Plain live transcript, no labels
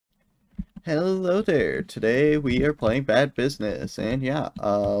Hello there. Today we are playing Bad Business, and yeah,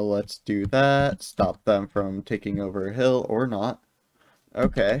 let's do that. Stop them from taking over a hill or not.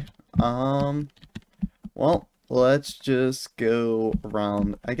 Okay. Um, well, let's just go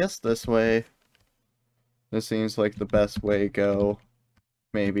around, I guess this way. This seems like the best way to go.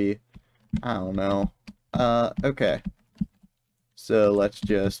 Maybe. I don't know. Okay. So let's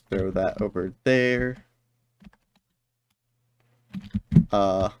just throw that over there.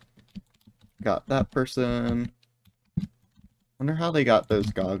 Uh, got that person. Wonder how they got those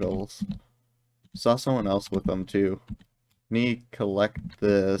goggles. Saw someone else with them too. Need to collect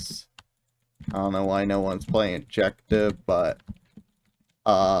this. I don't know why no one's playing objective, but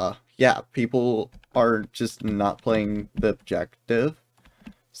yeah, people are just not playing the objective.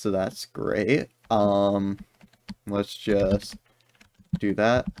 So that's great. Let's just do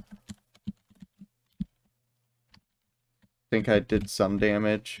that. Think I did some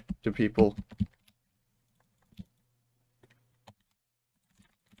damage to people.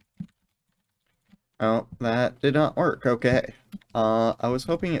 Oh, that did not work. Okay. I was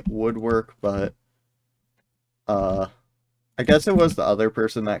hoping it would work, but I guess it was the other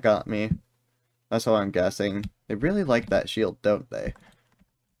person that got me. That's what I'm guessing. They really like that shield, don't they?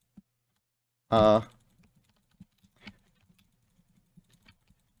 I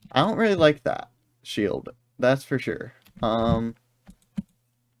don't really like that shield. That's for sure. How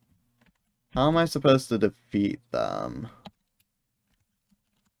am I supposed to defeat them?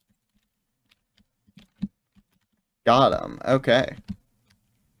 Got him. Okay.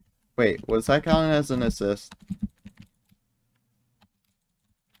 Wait, was that counted as an assist?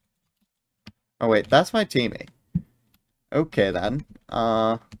 Oh wait, that's my teammate. Okay then.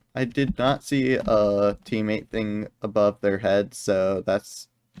 I did not see a teammate thing above their head, so that's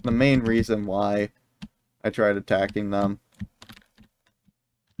the main reason why I tried attacking them.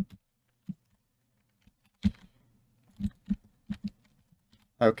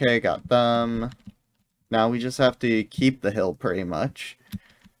 Okay, got them. Now we just have to keep the hill pretty much.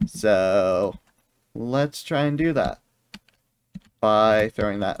 So let's try and do that. By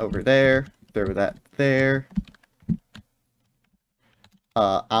throwing that over there, throw that there.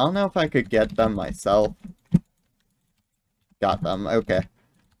 I don't know if I could get them myself. Got them, okay.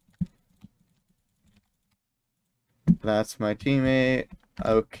 That's my teammate.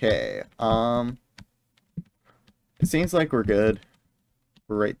 Okay, it seems like we're good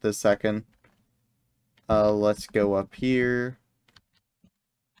right this second. Let's go up here.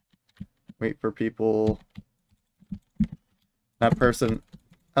 Wait for people. That person...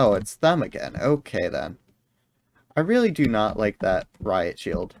 Oh, it's them again. Okay, then. I really do not like that riot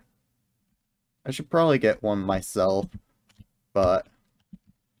shield. I should probably get one myself, but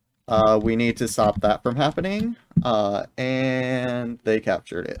we need to stop that from happening. And they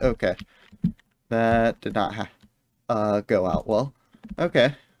captured it. Okay. That did not go out well.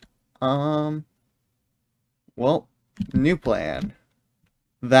 Okay. Well, new plan.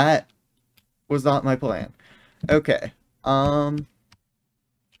 That was not my plan. Okay.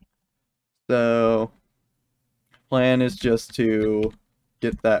 So plan is just to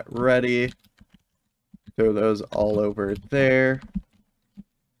get that ready. Throw those all over there.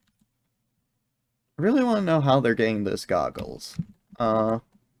 I really want to know how they're getting those goggles. I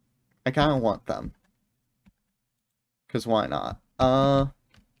kind of want them. Because why not?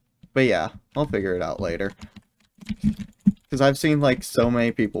 But yeah, I'll figure it out later. Because I've seen, like, so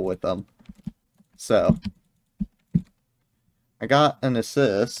many people with them. So. I got an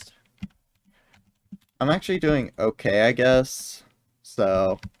assist. I'm actually doing okay, I guess.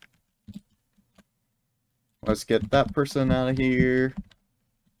 So. Let's get that person out of here.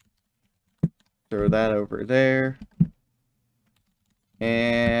 Throw that over there.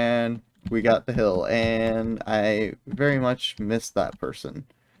 And we got the hill. And I very much missed that person.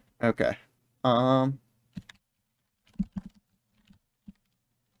 Okay.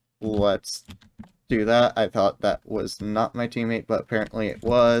 Let's do that. I thought that was not my teammate, but apparently it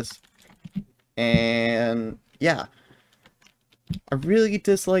was. And yeah. I really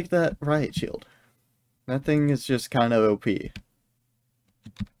dislike that riot shield. That thing is just kind of OP.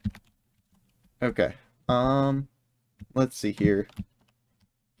 Okay. Let's see here.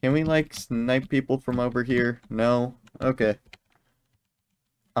 Can we, like, snipe people from over here? No? Okay.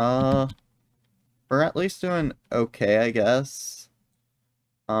 We're at least doing okay, I guess.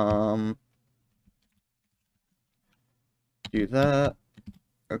 Do that.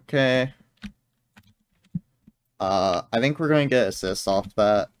 Okay. I think we're going to get assists off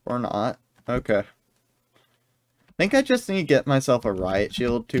that, or not. Okay. I think I just need to get myself a riot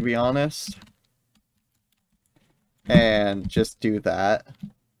shield, to be honest. And just do that.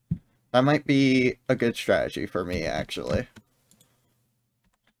 That might be a good strategy for me, actually.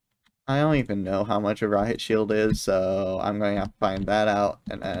 I don't even know how much a riot shield is, so I'm going to have to find that out,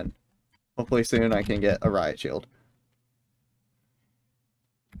 and then hopefully soon I can get a riot shield.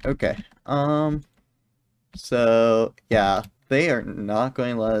 Okay, so, yeah, they are not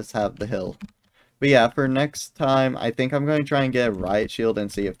going to let us have the hill. But yeah, for next time, I think I'm going to try and get a riot shield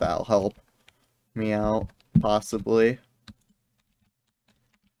and see if that'll help me out, possibly.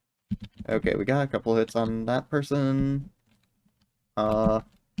 Okay, we got a couple hits on that person. I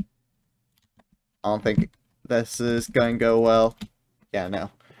don't think this is going to go well. Yeah,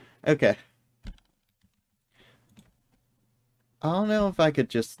 no. Okay. I don't know if I could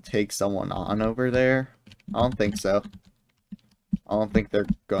just take someone on over there. I don't think so. I don't think they're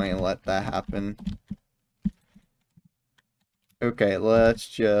going to let that happen. Okay, let's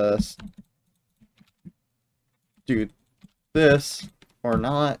just do this or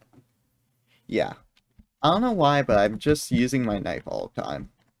not. Yeah. I don't know why, but I'm just using my knife all the time.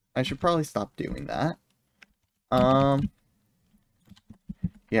 I should probably stop doing that.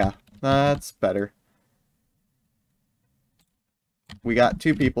 Yeah, that's better. We got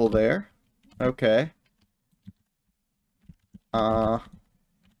 2 people there. Okay. Got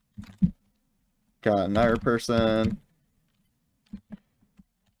another person.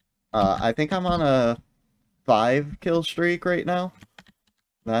 I think I'm on a 5 kill streak right now.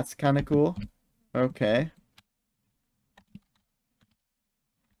 That's kind of cool. Okay.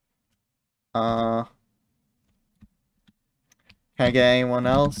 Can I get anyone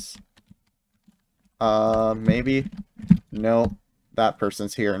else? Maybe? Nope. That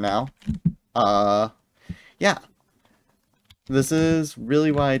person's here now. Yeah. This is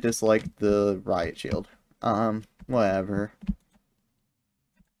really why I dislike the riot shield. Whatever.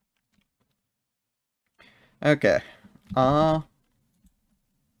 Okay.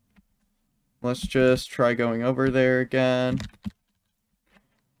 Let's just try going over there again.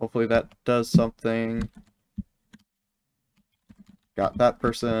 Hopefully that does something. Got that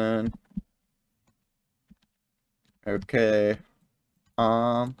person. Okay.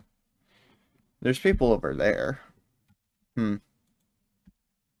 There's people over there. I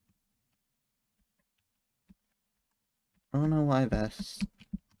don't know why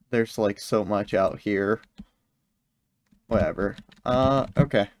there's like so much out here. Whatever.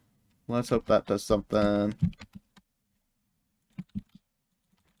 Okay. Let's hope that does something.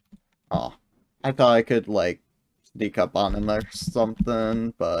 Oh, I thought I could like sneak up on him or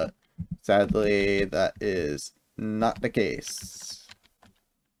something, but sadly that is not the case.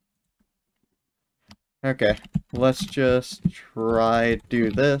 Okay, let's just try do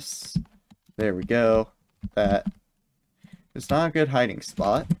this. There we go. That is not a good hiding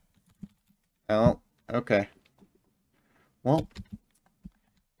spot. Oh, okay. Well,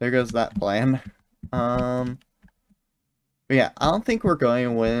 there goes that plan. But yeah, I don't think we're going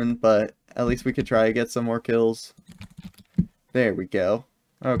to win, but at least we could try to get some more kills. There we go.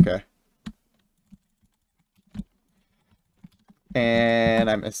 Okay. And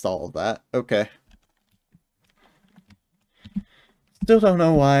I missed all of that. Okay. Still don't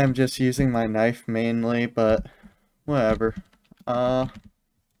know why I'm just using my knife mainly, but whatever. Don't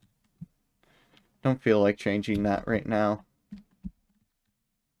feel like changing that right now.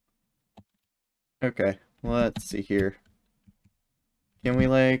 Okay, let's see here. Can we,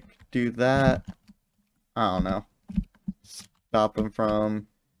 like, do that? I don't know. Stop him from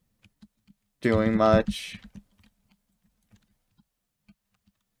doing much.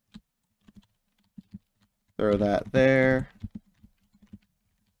 Throw that there.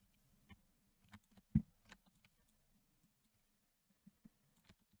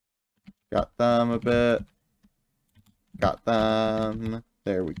 Got them a bit. Got them.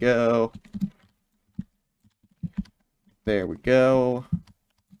 There we go. There we go.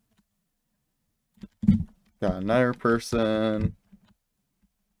 Got another person.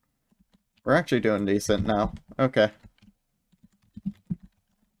 We're actually doing decent now. Okay.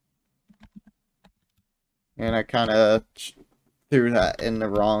 And I kind of threw that in the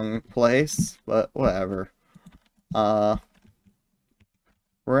wrong place, but whatever. We're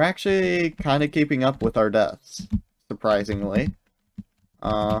actually kind of keeping up with our deaths, surprisingly.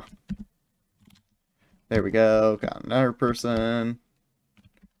 There we go. Got another person.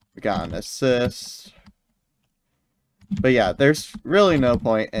 We got an assist. But yeah, there's really no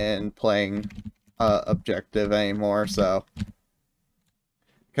point in playing objective anymore, so.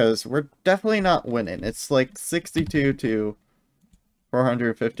 Because we're definitely not winning. It's like 62 to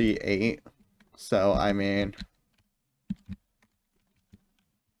 458. So, I mean,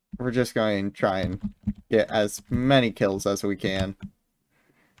 we're just going to try and get as many kills as we can.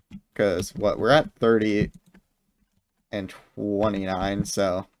 Because, what, we're at 30 and 29,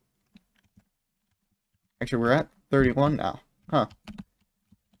 so... Actually, we're at 31 now. Huh.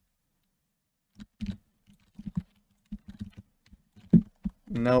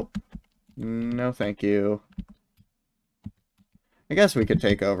 Nope. No, thank you. I guess we could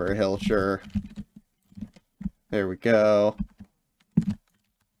take over a hill, sure. There we go.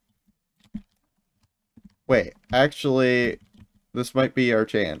 Wait, actually, this might be our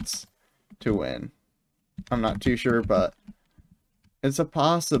chance to win. I'm not too sure, but it's a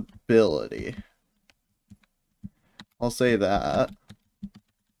possibility. I'll say that.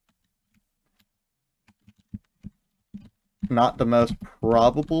 Not the most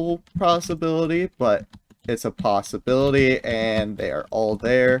probable possibility, but it's a possibility, and they are all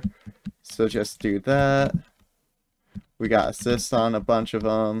there. So just do that. We got assists on a bunch of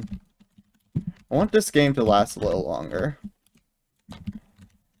them. I want this game to last a little longer.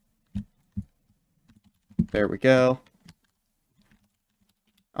 There we go.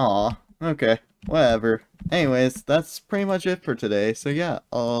 Aw, okay, whatever. Anyways, that's pretty much it for today. So yeah,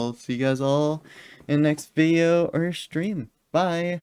 I'll see you guys all in the next video or stream. Bye!